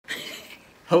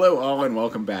Hello all and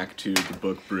welcome back to The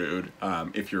Book Brood.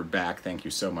 If you're back, thank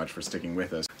you so much for sticking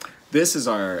with us. This is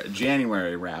our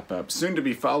January wrap-up, soon to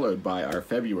be followed by our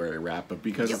February wrap-up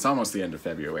because it's almost the end of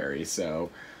February.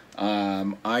 So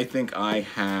I think I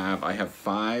have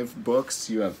 5 books,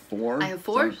 you have 4. I have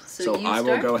 4, so you I start.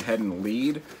 will go ahead and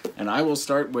lead, and I will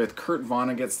start with Kurt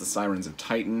Vonnegut's The Sirens of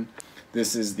Titan.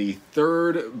 This is the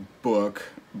 3rd book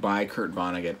by Kurt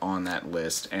Vonnegut on that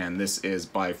list, and this is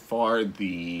by far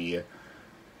the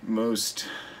most,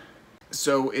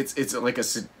 so it's like a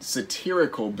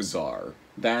satirical bazaar.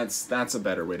 That's a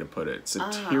better way to put it.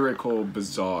 Satirical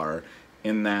bazaar,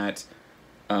 in that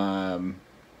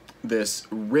this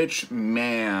rich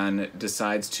man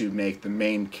decides to make the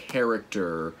main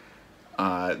character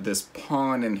this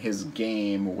pawn in his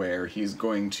game, where he's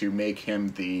going to make him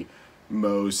the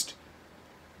most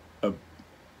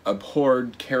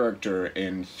abhorred character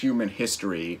in human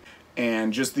history.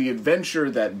 And just the adventure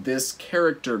that this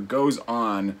character goes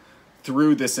on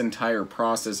through this entire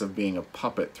process of being a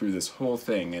puppet through this whole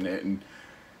thing. And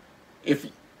if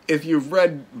you've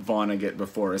read Vonnegut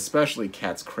before, especially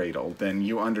Cat's Cradle, then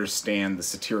you understand the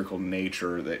satirical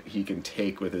nature that he can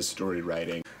take with his story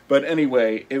writing. But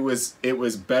anyway, it was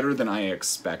better than I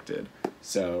expected.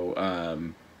 So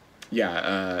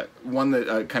one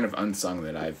that kind of unsung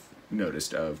that I've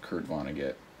noticed of Kurt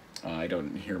Vonnegut. I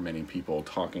don't hear many people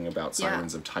talking about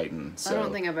Sirens of Titan. So I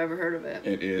don't think I've ever heard of it.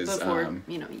 It is before,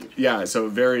 you. Yeah, so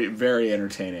very, very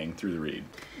entertaining through the read.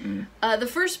 The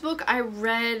first book I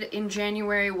read in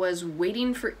January was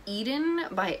Waiting for Eden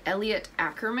by Elliot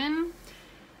Ackerman.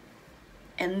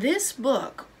 And this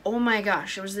book, oh my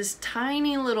gosh, it was this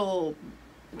tiny little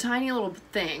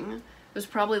thing. It was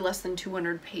probably less than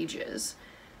 200 pages.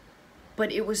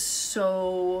 But it was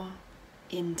so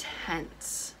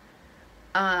intense.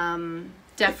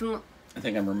 Definitely. I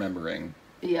think I'm remembering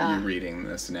you reading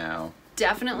this now.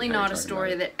 Definitely not a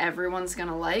story that everyone's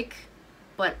gonna like,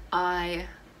 but I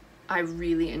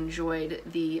really enjoyed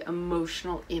the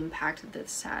emotional impact that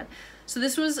this had. So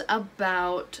this was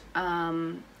about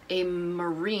a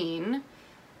Marine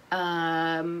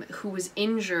who was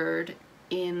injured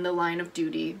in the line of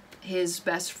duty. His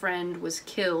best friend was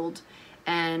killed,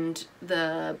 and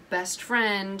the best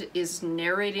friend is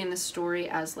narrating the story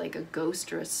as like a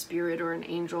ghost or a spirit or an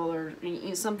angel or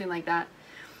something like that.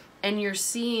 And you're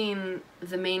seeing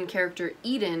the main character,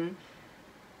 Eden,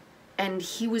 and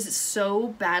he was so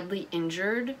badly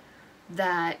injured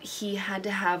that he had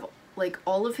to have like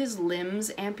all of his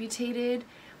limbs amputated.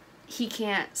 He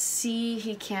can't see,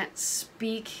 he can't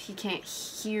speak, he can't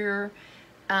hear.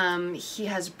 He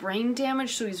has brain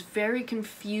damage, so he's very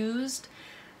confused.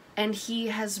 And he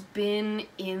has been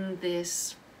in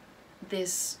this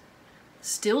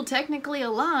still technically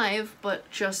alive, but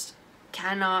just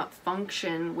cannot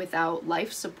function without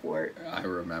life support. I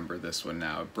remember this one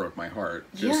now. It broke my heart.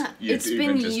 It's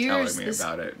been years. Telling me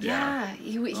about it.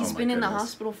 He's been in the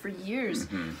hospital for years.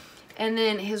 And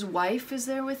then his wife is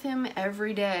there with him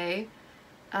every day.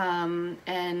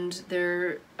 And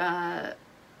they're,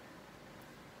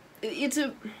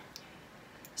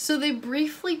 so they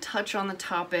briefly touch on the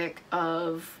topic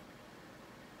of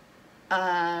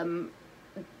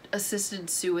assisted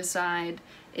suicide.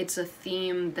 It's a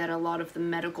theme that a lot of the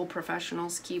medical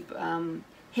professionals keep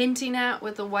hinting at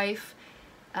with the wife,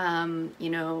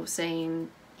 saying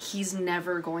he's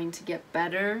never going to get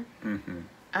better.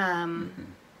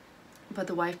 But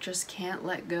the wife just can't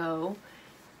let go.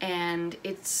 And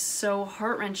it's so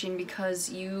heart-wrenching because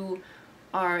you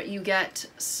get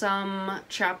some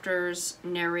chapters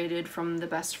narrated from the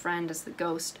best friend as the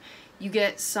ghost. You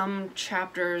get some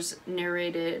chapters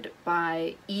narrated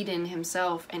by Eden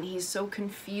himself, and he's so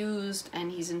confused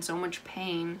and he's in so much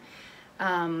pain.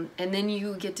 And then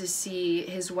you get to see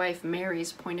his wife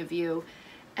Mary's point of view,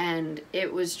 and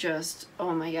it was just,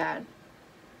 oh my god.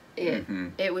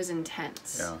 It was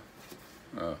intense.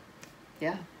 Yeah.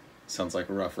 Yeah. Sounds like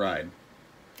a rough ride.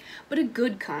 But a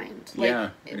good kind.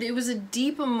 It was a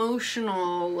deep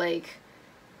emotional,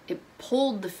 it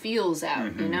pulled the feels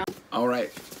out, you know? All right.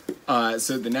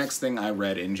 So the next thing I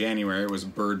read in January was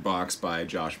Bird Box by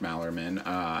Josh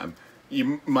Malerman.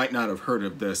 You might not have heard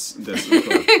of this book,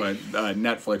 but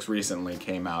Netflix recently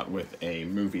came out with a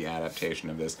movie adaptation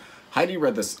of this. Heidi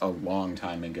read this a long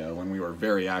time ago when we were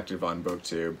very active on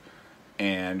BookTube,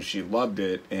 and she loved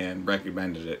it and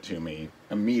recommended it to me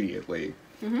immediately.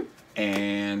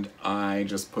 And I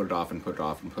just put it off and put it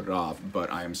off and put it off, but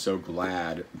I am so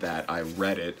glad that I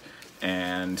read it.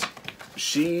 And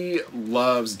she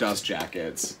loves dust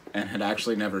jackets and had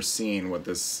actually never seen what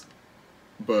this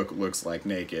book looks like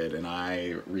naked, and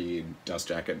I read Dust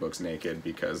Jacket books naked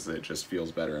because it just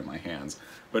feels better in my hands.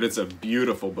 But it's a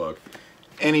beautiful book.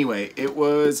 Anyway, it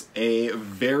was a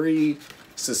very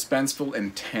suspenseful,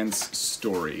 intense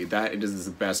story. That is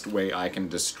the best way I can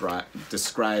describe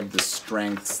the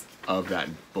strengths of that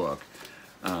book,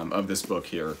 of this book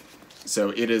here. So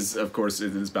it is, of course,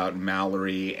 it is about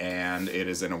Mallory, and it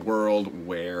is in a world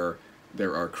where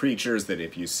there are creatures that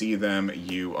if you see them,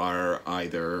 you are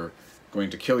either going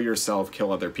to kill yourself,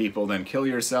 kill other people, then kill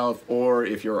yourself, or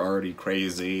if you're already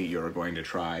crazy, you're going to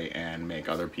try and make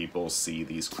other people see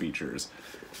these creatures.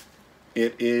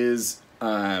 It is,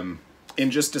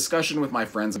 in just discussion with my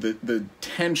friends, the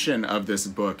tension of this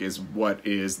book is what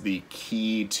is the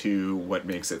key to what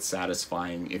makes it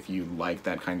satisfying if you like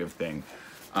that kind of thing.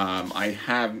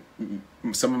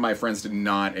 Some of my friends did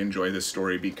not enjoy this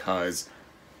story because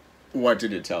what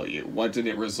did it tell you? What did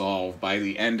it resolve by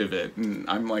the end of it? And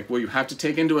I'm like, well, you have to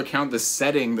take into account the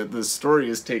setting that the story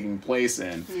is taking place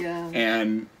in. Yeah.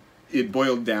 And it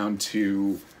boiled down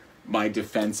to, my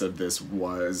defense of this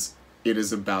was, it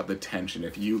is about the tension.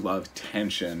 If you love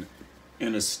tension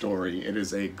in a story, it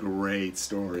is a great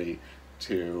story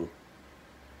to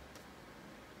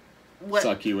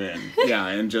suck you in. Yeah,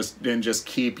 and just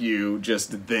keep you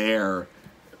just there.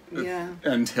 Yeah.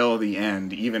 Until the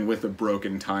end, even with a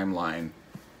broken timeline.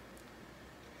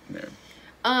 No.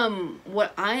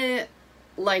 What I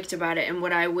liked about it, and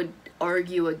what I would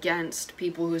argue against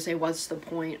people who say what's the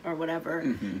point or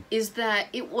whatever, is that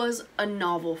it was a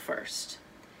novel first.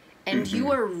 And you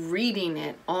are reading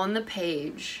it on the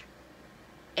page,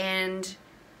 and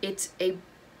it's a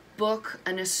book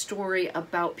and a story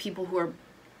about people who are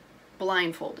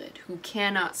blindfolded, who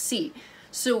cannot see.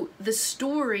 So the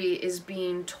story is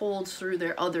being told through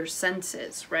their other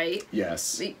senses, right?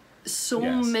 Yes. Yes.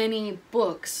 Many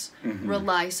books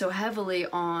rely so heavily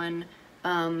on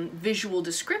visual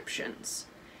descriptions.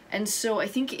 And so I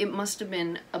think it must have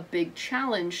been a big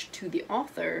challenge to the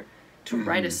author to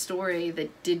write a story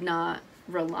that did not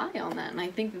rely on that. And I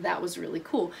think that was really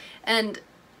cool. And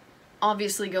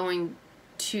obviously going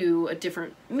to a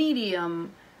different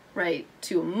medium, right,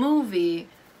 to a movie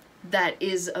that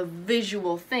is a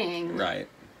visual thing, right,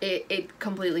 it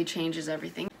completely changes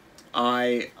everything.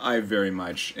 I very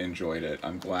much enjoyed it.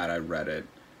 I'm glad I read it.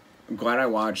 I'm glad I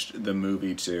watched the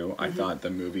movie too. I thought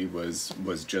the movie was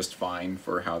just fine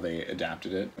for how they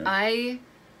adapted it. I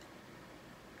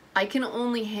can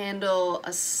only handle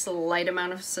a slight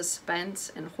amount of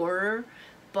suspense and horror,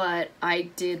 but I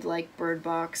did like Bird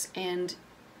Box, and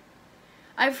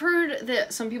I've heard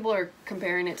that some people are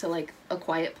comparing it to, like, A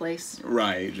Quiet Place.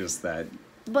 Right, just that.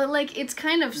 But, like, it's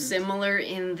kind of similar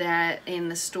in that, in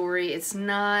the story, it's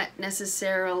not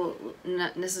necessarily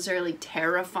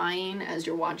terrifying as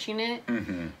you're watching it.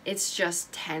 It's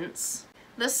just tense.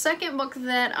 The second book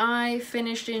that I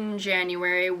finished in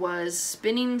January was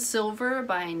Spinning Silver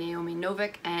by Naomi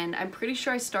Novik, and I'm pretty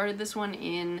sure I started this one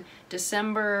in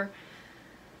December.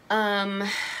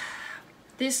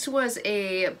 This was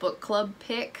a book club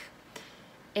pick,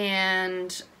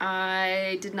 and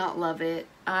I did not love it.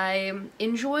 I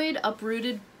enjoyed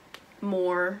Uprooted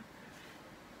more,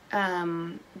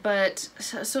 but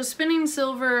so Spinning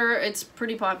Silver, it's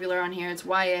pretty popular on here. It's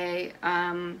YA.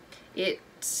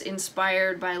 It's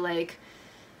inspired by, like,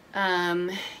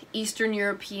 Eastern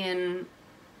European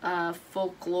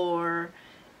folklore,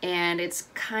 and it's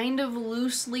kind of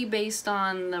loosely based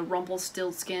on the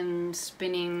Rumpelstiltskin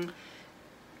spinning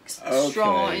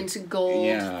straw into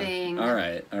gold thing. All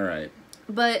right.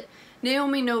 But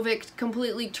Naomi Novik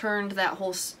completely turned that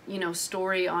whole,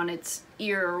 story on its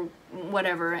ear or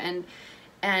whatever, and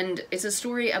it's a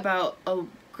story about a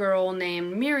girl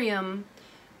named Miriam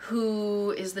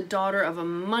who is the daughter of a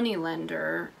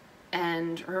moneylender,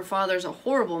 and her father's a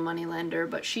horrible moneylender,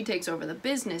 but she takes over the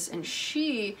business, and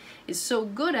she is so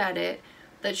good at it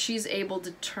that she's able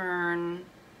to turn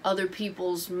other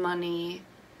people's money,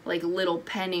 like little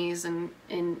pennies and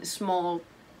small,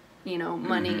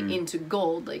 money into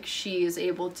gold. Like, she is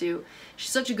able to,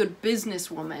 she's such a good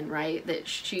businesswoman, right, that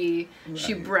she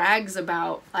brags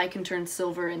about, I can turn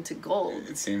silver into gold.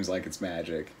 It seems like it's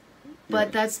magic.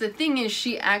 But that's the thing, is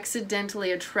she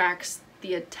accidentally attracts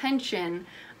the attention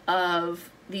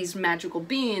of these magical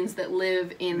beings that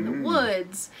live in the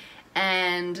woods,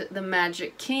 and the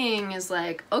Magic King is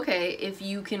like, okay, if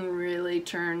you can really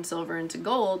turn silver into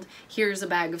gold, here's a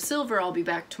bag of silver, I'll be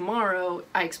back tomorrow,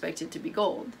 I expect it to be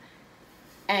gold.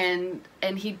 And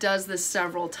he does this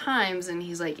several times, and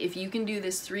he's like, if you can do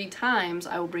this 3 times,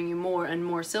 I will bring you more and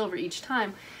more silver each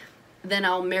time, then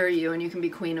I'll marry you and you can be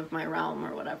queen of my realm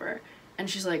or whatever. And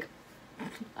she's like,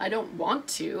 I don't want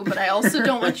to, but I also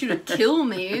don't want you to kill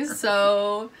me,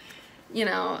 so, you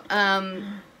know,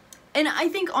 and I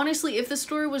think, honestly, if the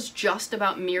story was just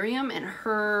about Miriam and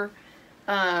her,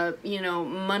 you know,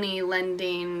 money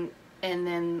lending, and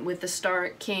then with the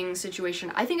Stark King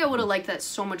situation, I think I would have liked that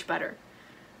so much better.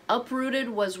 Uprooted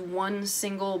was one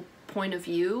single point of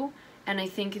view, and I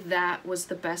think that was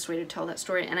the best way to tell that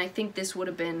story, and I think this would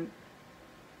have been,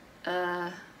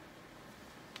 and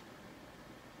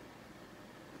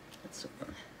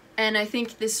I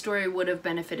think this story would have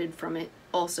benefited from it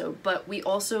also, but we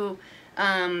also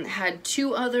had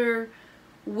two other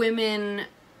women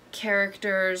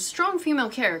characters, strong female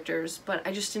characters, but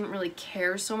I just didn't really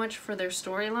care so much for their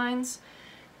storylines.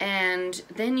 And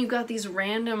then you got these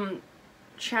random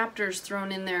chapters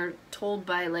thrown in there told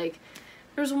by, like,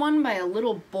 there's one by a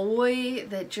little boy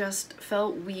that just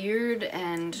felt weird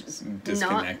and just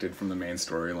disconnected from the main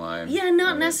storyline. Yeah,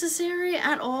 not necessary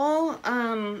at all.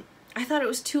 I thought it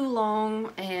was too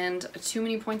long and too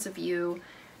many points of view.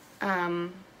 I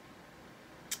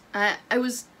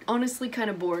was honestly kind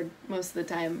of bored most of the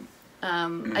time.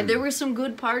 There were some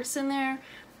good parts in there,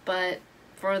 but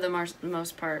for the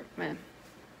most part, man.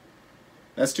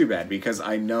 That's too bad, because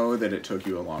I know that it took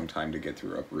you a long time to get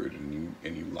through Uproot, and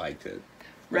you liked it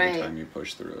by the time you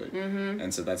pushed through it.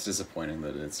 And so that's disappointing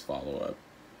that its follow-up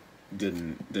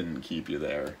didn't keep you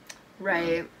there.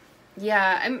 Right.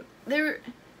 Yeah,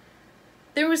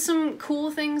 there was some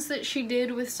cool things that she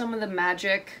did with some of the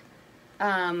magic.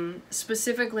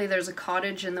 Specifically, there's a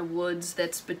cottage in the woods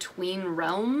that's between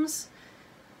realms,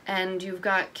 and you've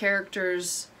got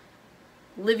characters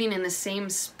living in the same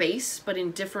space but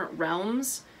in different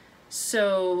realms.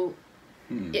 So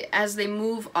as they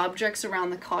move objects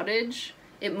around the cottage,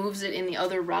 it moves it in the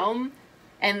other realm,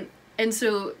 and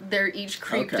so they're each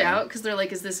creeped out because they're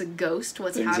like, is this a ghost?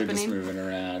 What's happening? Things are just moving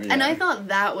around. Yeah. And I thought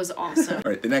that was awesome.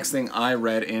 All right, the next thing I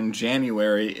read in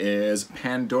January is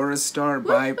Pandora's Star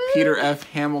by Peter F.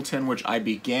 Hamilton, which I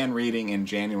began reading in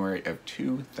January of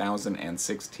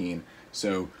 2016.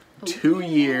 So 2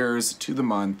 years to the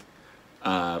month.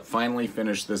 Finally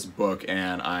finished this book,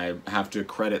 and I have to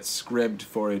credit Scribd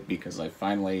for it because I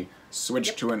finally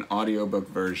switched to an audiobook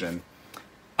version.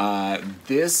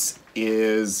 This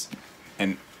is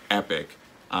an epic.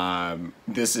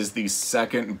 This is the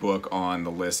second book on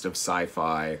the list of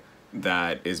sci-fi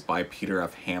that is by Peter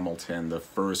F. Hamilton. The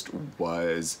first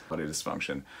was Body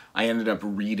Dysfunction. I ended up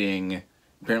reading,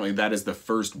 apparently that is the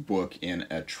first book in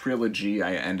a trilogy.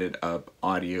 I ended up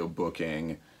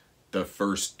audiobooking the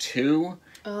first two,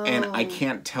 and I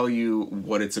can't tell you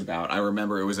what it's about. I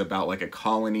remember it was about like a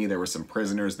colony, there were some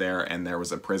prisoners there, and there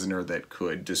was a prisoner that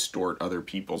could distort other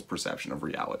people's perception of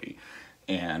reality.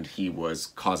 And he was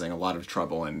causing a lot of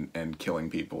trouble and killing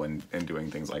people and doing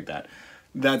things like that.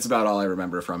 That's about all I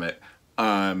remember from it.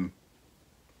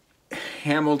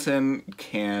 Hamilton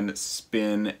can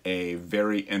spin a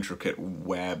very intricate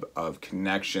web of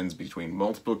connections between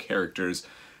multiple characters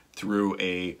through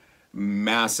a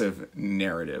massive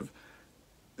narrative.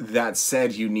 That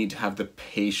said, you need to have the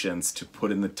patience to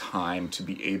put in the time to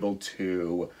be able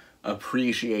to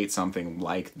appreciate something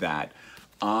like that.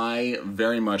 I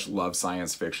very much love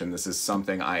science fiction. This is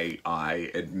something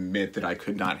I admit that I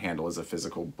could not handle as a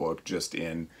physical book, just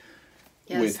in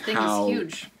with how is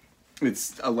huge.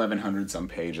 It's 1,100 some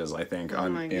pages, I think. Oh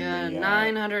my god,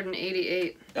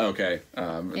 988. Okay,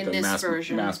 in the this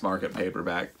version, mass market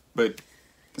paperback. But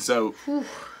so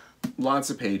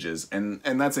lots of pages, and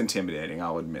that's intimidating.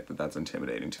 I'll admit that that's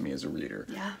intimidating to me as a reader.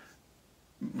 Yeah.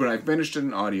 But I finished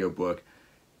an audiobook.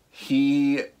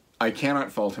 I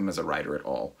cannot fault him as a writer at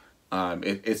all.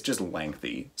 It's just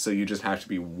lengthy, so you just have to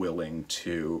be willing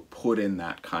to put in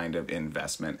that kind of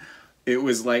investment. It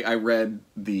was like I read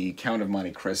The Count of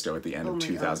Monte Cristo at the end of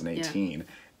 2018,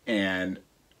 and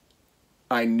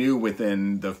I knew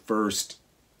within the first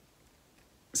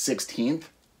 16th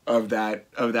of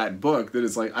that book that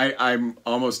it's like I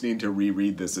almost need to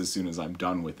reread this as soon as I'm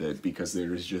done with it, because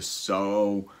there's just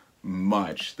so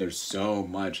much. There's so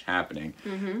much happening,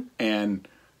 and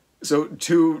so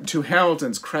to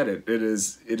Hamilton's credit, it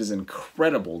is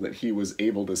incredible that he was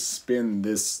able to spin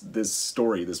this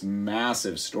story, this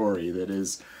massive story that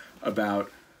is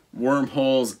about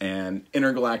wormholes and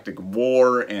intergalactic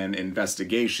war and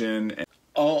investigation and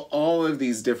all of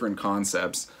these different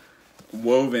concepts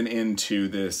woven into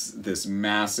this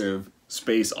massive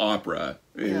space opera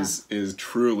is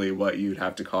truly what you'd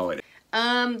have to call it.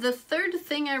 The third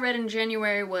thing I read in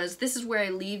January was This Is Where I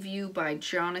Leave You by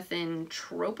Jonathan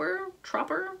Tropper,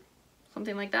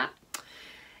 something like that.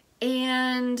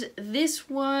 And this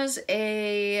was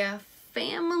a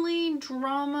family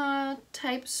drama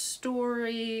type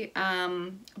story,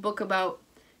 book about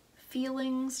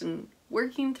feelings and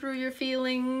working through your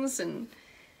feelings and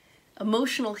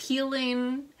emotional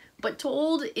healing, but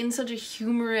told in such a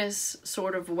humorous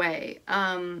sort of way.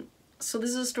 So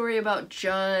this is a story about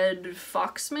Judd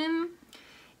Foxman,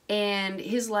 and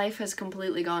his life has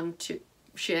completely gone to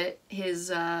shit.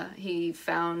 He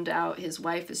found out his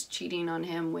wife is cheating on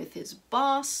him with his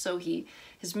boss, so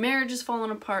his marriage has fallen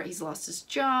apart, he's lost his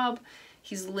job,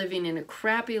 he's living in a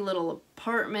crappy little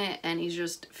apartment, and he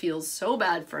just feels so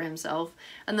bad for himself.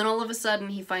 And then all of a sudden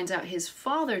he finds out his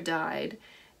father died,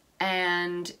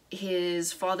 and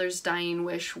his father's dying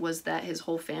wish was that his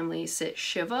whole family sit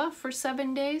Shiva for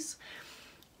 7 days.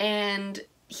 And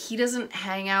he doesn't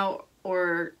hang out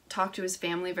or talk to his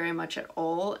family very much at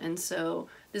all, and so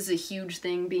this is a huge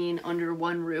thing, being under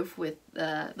one roof with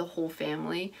the whole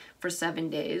family for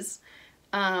 7 days.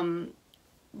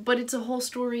 But it's a whole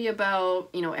story about,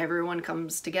 you know, everyone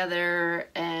comes together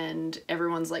and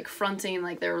everyone's like fronting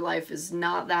like their life is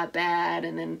not that bad,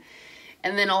 and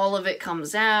then all of it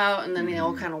comes out, and then they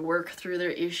all kind of work through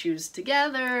their issues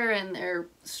together, and they're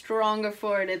stronger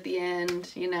for it at the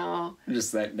end, you know.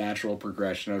 Just that natural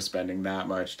progression of spending that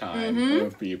much time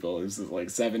with people is like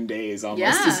 7 days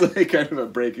almost is like kind of a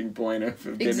breaking point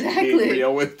of being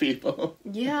real with people.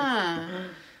 Yeah.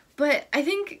 But I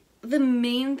think the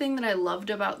main thing that I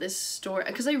loved about this story,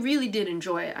 because I really did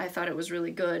enjoy it, I thought it was really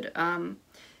good.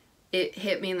 It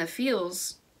hit me in the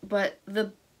feels, but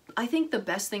I think the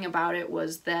best thing about it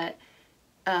was that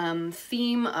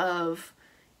theme of,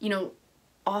 you know,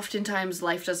 oftentimes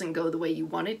life doesn't go the way you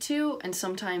want it to, and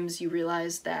sometimes you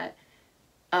realize that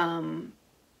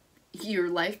your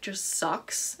life just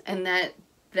sucks, and that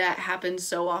happens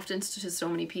so often to so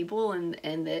many people,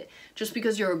 and that just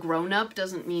because you're a grown-up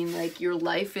doesn't mean like your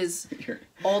life is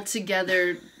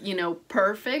altogether, you know,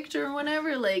 perfect or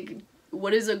whatever. Like,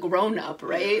 what is a grown-up,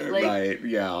 right? Like, right,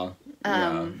 yeah.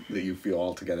 That you feel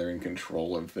altogether in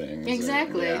control of things.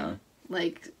 Exactly. Yeah.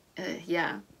 Like,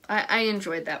 yeah. I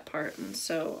enjoyed that part, and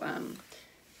so,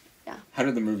 yeah. How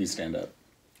did the movie stand up?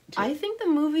 I think the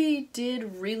movie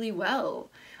did really well.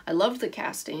 I loved the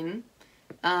casting,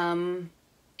 and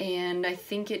I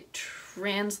think it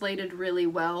translated really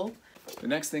well. The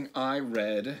next thing I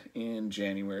read in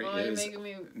January is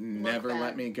Never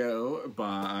Let Me Go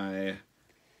by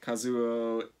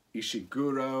Kazuo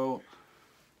Ishiguro.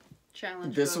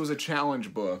 This was a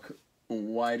challenge book.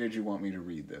 Why did you want me to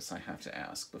read this? I have to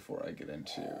ask before I get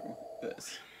into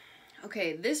this.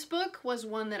 Okay, this book was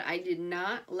one that I did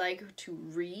not like to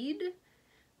read,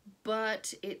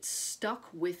 but it stuck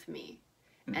with me.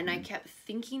 And I kept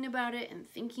thinking about it and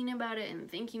thinking about it and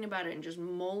thinking about it and just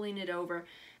mulling it over.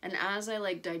 And as I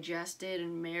like digested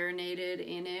and marinated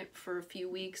in it for a few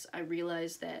weeks, I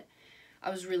realized that I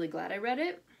was really glad I read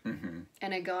it.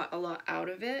 And I got a lot out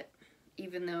of it,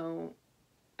 even though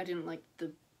I didn't like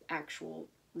the actual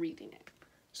reading it.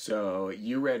 So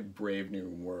you read Brave New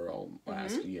World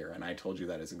last year, and I told you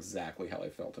that is exactly how I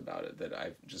felt about it, that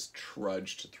I've just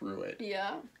trudged through it.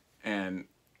 Yeah. And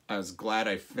I was glad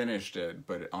I finished it,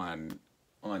 but on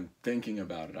thinking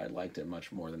about it, I liked it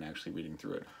much more than actually reading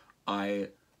through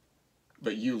it.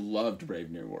 But you loved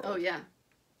Brave New World. Oh, yeah.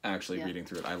 Actually reading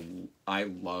through it. I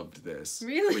loved this.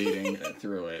 Really? Reading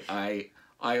through it. I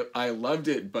loved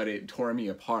it, but it tore me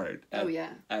apart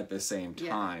at the same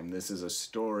time. Yeah. This is a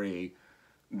story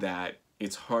that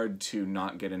it's hard to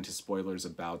not get into spoilers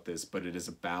about this, but it is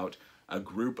about a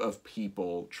group of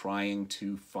people trying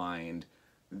to find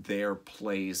their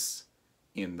place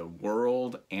in the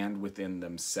world and within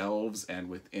themselves and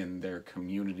within their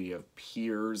community of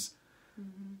peers.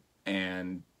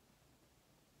 And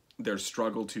their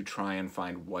struggle to try and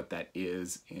find what that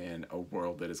is in a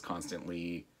world that is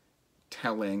constantly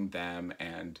telling them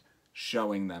and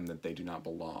showing them that they do not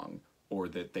belong, or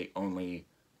that they only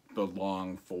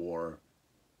belong for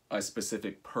a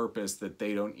specific purpose that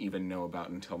they don't even know about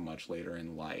until much later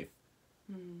in life.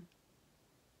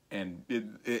 And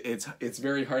it's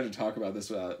very hard to talk about this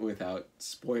without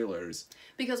spoilers.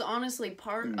 Because honestly,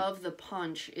 part of the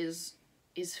punch is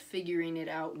figuring it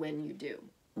out when you do.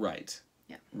 Right.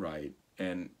 Yeah. Right.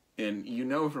 And you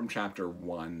know from chapter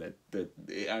 1 that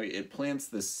it plants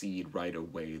the seed right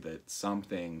away that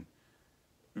something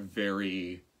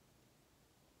very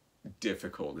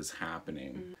difficult is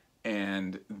happening.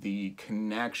 And the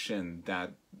connection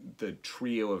that the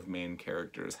trio of main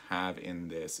characters have in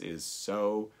this is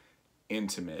so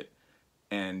intimate,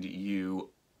 and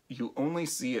you only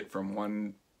see it from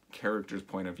one character's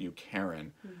point of view,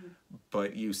 Karen,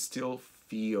 but you still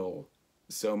feel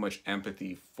so much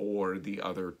empathy for the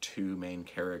other two main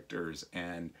characters,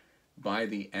 and by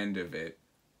the end of it,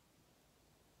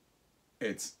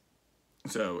 it's...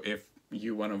 So if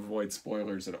you want to avoid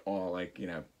spoilers at all, like, you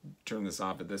know, turn this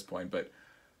off at this point, but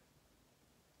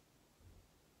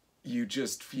you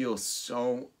just feel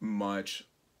so much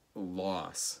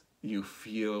loss. You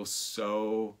feel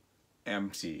so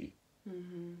empty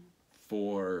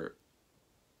for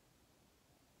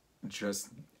just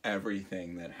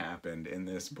everything that happened in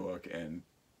this book. And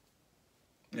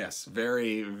yes,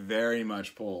 very, very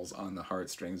much pulls on the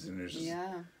heartstrings, and there's just,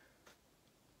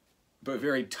 but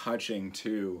very touching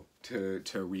too to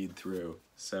read through.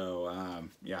 So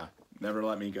yeah, Never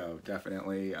Let Me Go,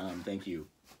 definitely. Thank you.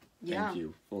 Thank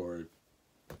you for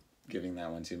giving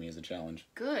that one to me as a challenge.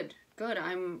 Good.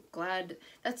 I'm glad.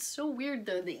 That's so weird,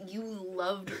 though, that you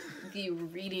loved the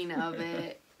reading of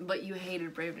it, but you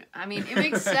hated Brave New... I mean, it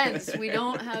makes sense. We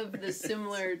don't have the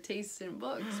similar tastes in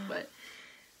books, but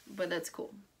that's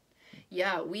cool.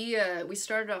 Yeah, we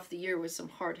started off the year with some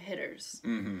hard hitters.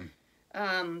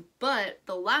 But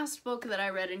the last book that I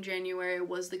read in January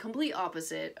was the complete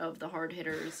opposite of the hard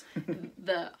hitters,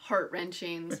 the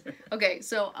heart-wrenchings. Okay,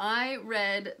 so I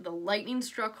read The Lightning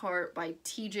Struck Heart by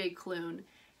T.J. Klune,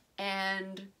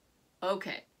 and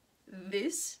okay,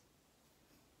 this,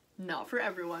 not for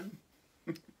everyone.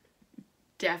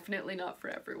 Definitely not for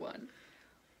everyone.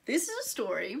 This is a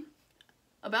story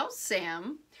about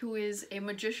Sam, who is a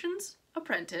magician's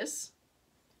apprentice,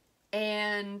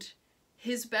 and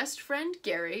his best friend,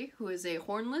 Gary, who is a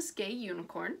hornless gay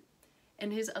unicorn,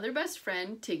 and his other best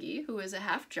friend, Tiggy, who is a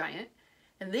half-giant,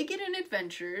 and they get in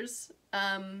adventures.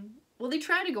 Well, they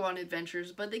try to go on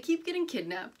adventures, but they keep getting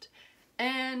kidnapped,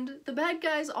 and the bad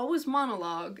guys always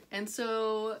monologue, and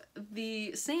so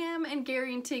the Sam and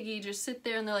Gary and Tiggy just sit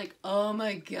there and they're like, oh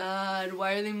my god,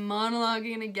 why are they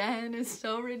monologuing again? It's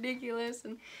so ridiculous.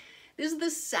 And this is the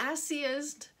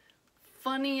sassiest,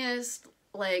 funniest,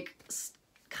 like,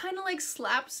 kind of like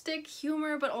slapstick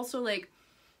humor, but also like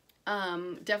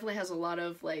definitely has a lot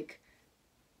of like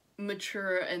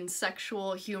mature and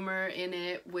sexual humor in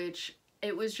it, which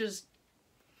it was just,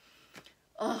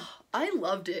 I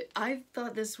loved it. I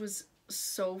thought this was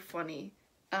so funny.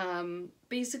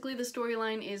 Basically the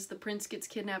storyline is the prince gets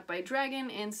kidnapped by a dragon,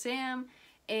 and Sam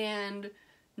and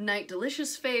Knight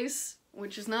Delicious Face,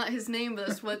 which is not his name, but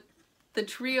that's what the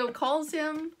trio calls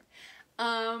him,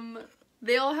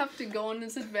 they all have to go on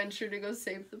this adventure to go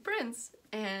save the prince,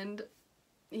 and,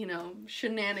 you know,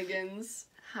 shenanigans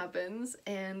happens,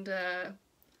 and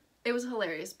it was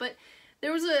hilarious. But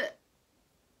there was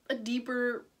a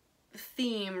deeper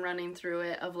theme running through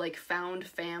it of like found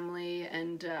family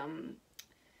and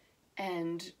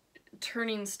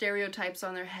turning stereotypes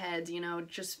on their heads, you know,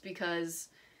 just because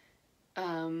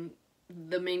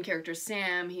the main character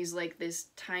Sam, he's like this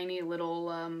tiny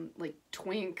little like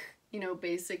twink, you know,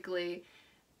 basically.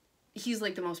 He's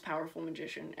like the most powerful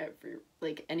magician ever,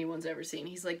 like anyone's ever seen.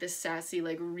 He's like this sassy,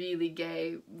 like really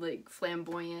gay, like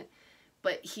flamboyant,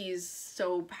 but he's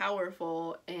so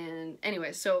powerful. And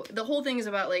anyway, so the whole thing is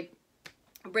about like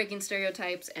breaking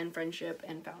stereotypes and friendship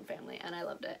and found family, and I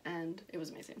loved it, and it was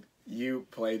amazing. You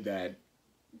played that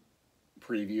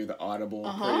preview, the Audible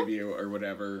preview or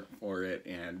whatever for it,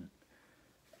 and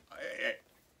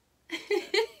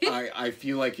I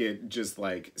feel like it just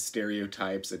like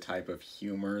stereotypes a type of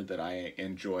humor that I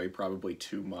enjoy probably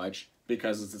too much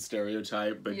because it's a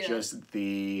stereotype, but just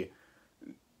the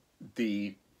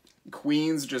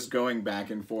queens just going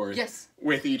back and forth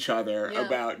with each other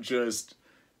about just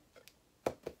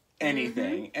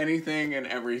anything and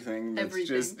everything. That's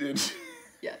just it.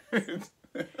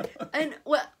 And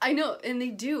well, I know, and they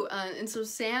do, and so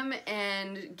Sam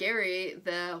and Gary,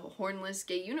 the hornless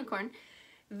gay unicorn,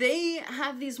 they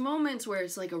have these moments where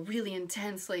it's like a really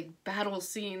intense like battle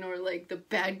scene, or like the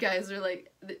bad guys are like,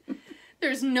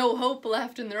 there's no hope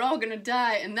left and they're all gonna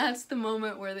die, and that's the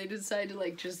moment where they decide to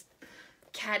like just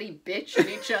catty bitch at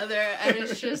each other, and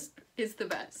it's the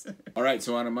best. All right,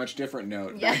 so on a much different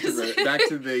note, back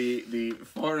to the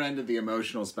far end of the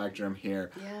emotional spectrum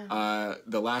here.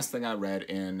 The last thing I read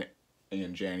in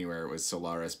January was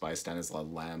Solaris by Stanislaw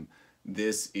Lem.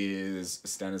 This is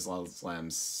Stanislaw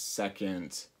Lem's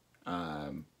second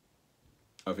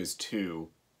of his two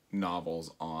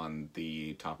novels on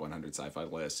the top 100 sci-fi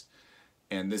list.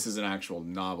 And this is an actual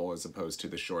novel as opposed to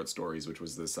the short stories, which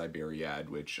was the Siberiad,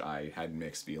 which I had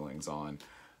mixed feelings on.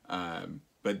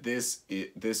 But this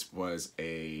was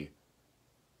a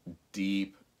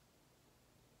deep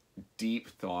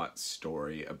thought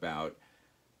story about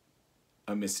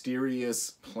a mysterious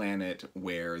planet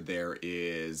where there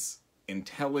is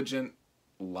intelligent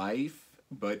life,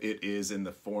 but it is in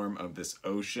the form of this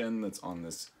ocean that's on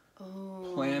this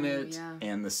planet,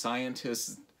 and the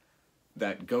scientists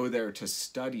that go there to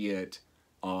study it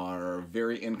are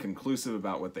very inconclusive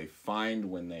about what they find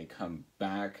when they come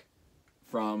back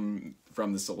from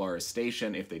the Solaris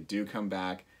station, if they do come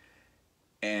back.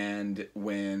 And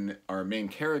when our main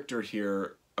character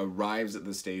here arrives at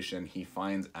the station, he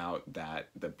finds out that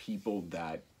the people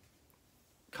that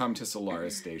come to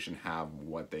Solaris station have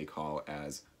what they call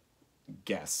as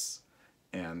guests.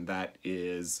 And that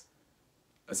is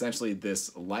essentially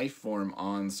this life form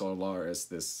on Solaris,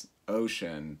 this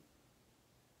ocean,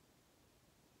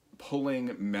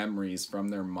 pulling memories from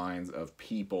their minds of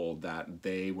people that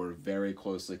they were very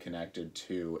closely connected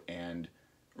to and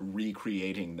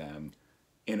recreating them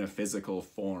in a physical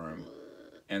form.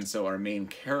 And so our main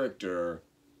character,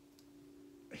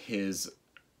 his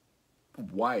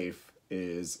wife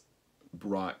is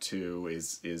brought to,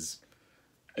 is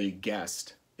a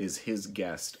guest, is his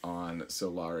guest on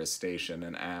Solaris station.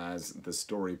 And as the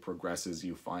story progresses,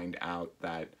 you find out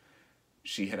that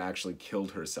she had actually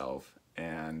killed herself.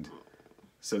 And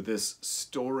so this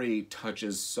story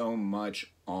touches so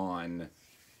much on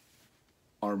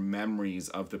our memories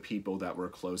of the people that were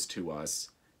close to us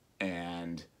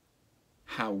and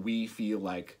how we feel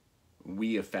like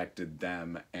we affected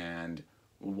them and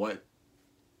what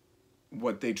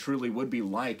they truly would be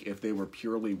like if they were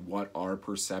purely what our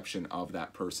perception of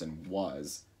that person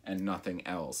was and nothing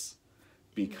else.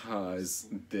 Because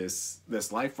this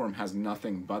life form has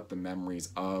nothing but the memories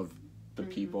of the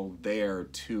people there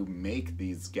to make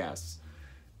these guests.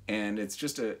 And it's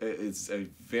just it's a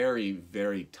very,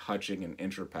 very touching and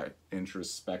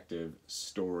introspective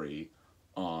story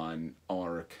on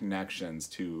our connections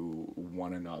to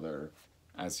one another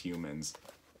as humans.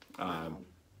 Wow.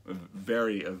 A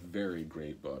very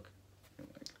great book.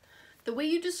 The way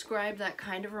you described that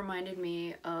kind of reminded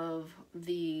me of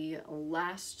the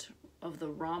last of the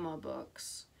Rama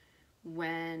books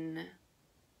when,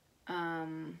 I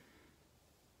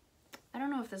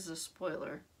don't know if this is a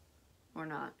spoiler or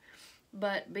not,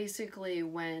 but basically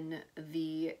when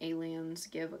the aliens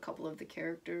give a couple of the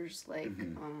characters, like,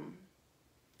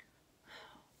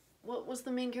 what was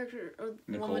the main character? Or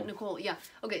the one with Nicole? Yeah.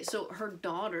 Okay, so her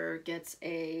daughter gets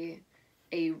a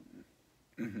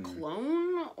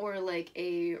clone or like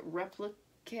a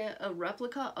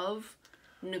replica of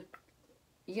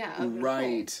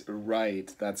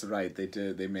Right. That's right.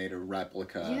 They made a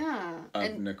replica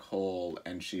of Nicole,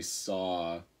 and she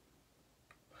saw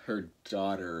her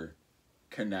daughter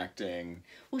connecting.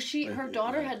 Well, her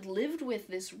daughter had lived with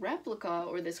this replica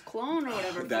or this clone or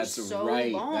whatever for so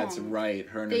long. That's right.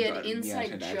 Her and they her had daughter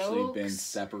inside had jokes. actually been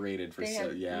separated for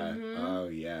Oh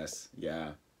yes,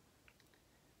 yeah.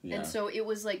 And so it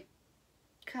was like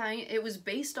it was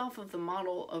based off of the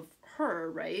model of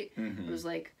her, right? It was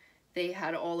like they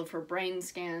had all of her brain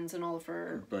scans and all of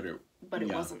her, but it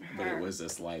wasn't her. But it was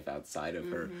this life outside of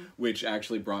her, which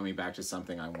actually brought me back to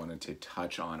something I wanted to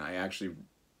touch on. I actually,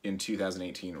 in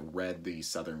 2018, read the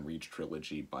Southern Reach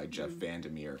trilogy by Jeff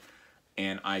Vandermeer,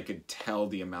 and I could tell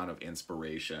the amount of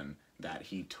inspiration that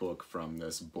he took from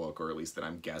this book, or at least that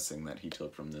I'm guessing that he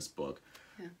took from this book,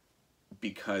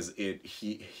 because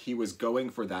he was going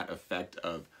for that effect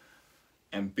of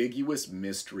ambiguous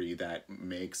mystery that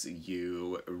makes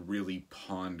you really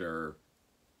ponder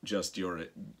just your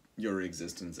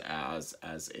existence as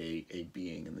a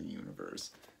being in the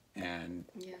universe. And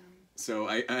so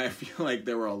I feel like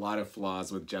there were a lot of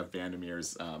flaws with Jeff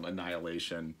Vandermeer's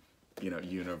Annihilation,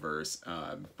 universe,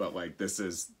 but like this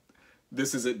is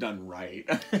it done right.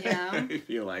 Yeah. I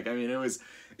feel like, I mean,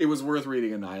 it was worth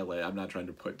reading Annihilate. I'm not trying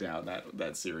to put down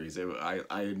that series.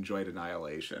 I enjoyed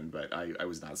Annihilation, but I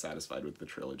was not satisfied with the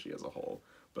trilogy as a whole.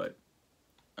 But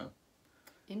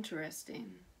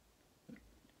interesting.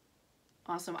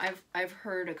 Awesome. I've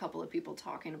heard a couple of people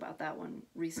talking about that one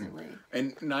recently.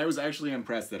 And I was actually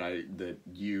impressed that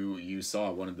you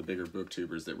saw one of the bigger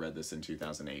booktubers that read this in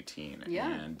 2018.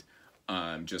 Yeah.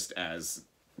 And just as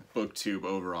booktube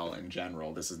overall in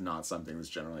general, this is not something that's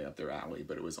generally up their alley,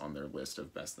 but it was on their list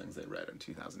of best things they read in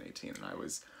 2018, and I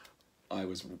was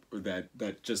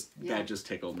that just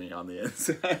tickled me on the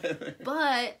inside.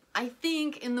 But I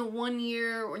think in the 1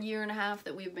 year or year and a half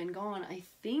that we've been gone, I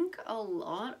think a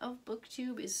lot of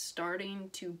booktube is starting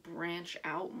to branch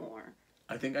out more.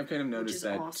 I think I've kind of noticed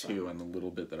that too, and the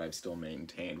little bit that I've still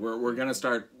maintained. We're gonna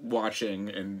start watching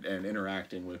and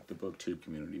interacting with the booktube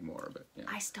community more, but yeah.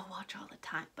 I still watch all the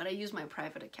time, but I use my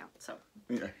private account, so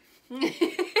yeah.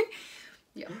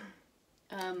 Yeah.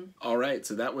 All right,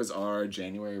 so that was our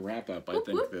January wrap up. I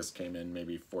think this came in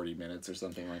maybe 40 minutes or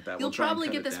something like that. You'll probably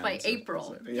get this by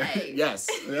April. Yay. Yes.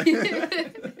 All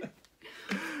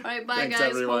right, bye. Thanks,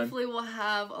 guys. Everyone. Hopefully we'll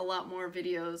have a lot more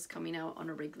videos coming out on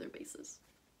a regular basis.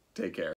 Take care.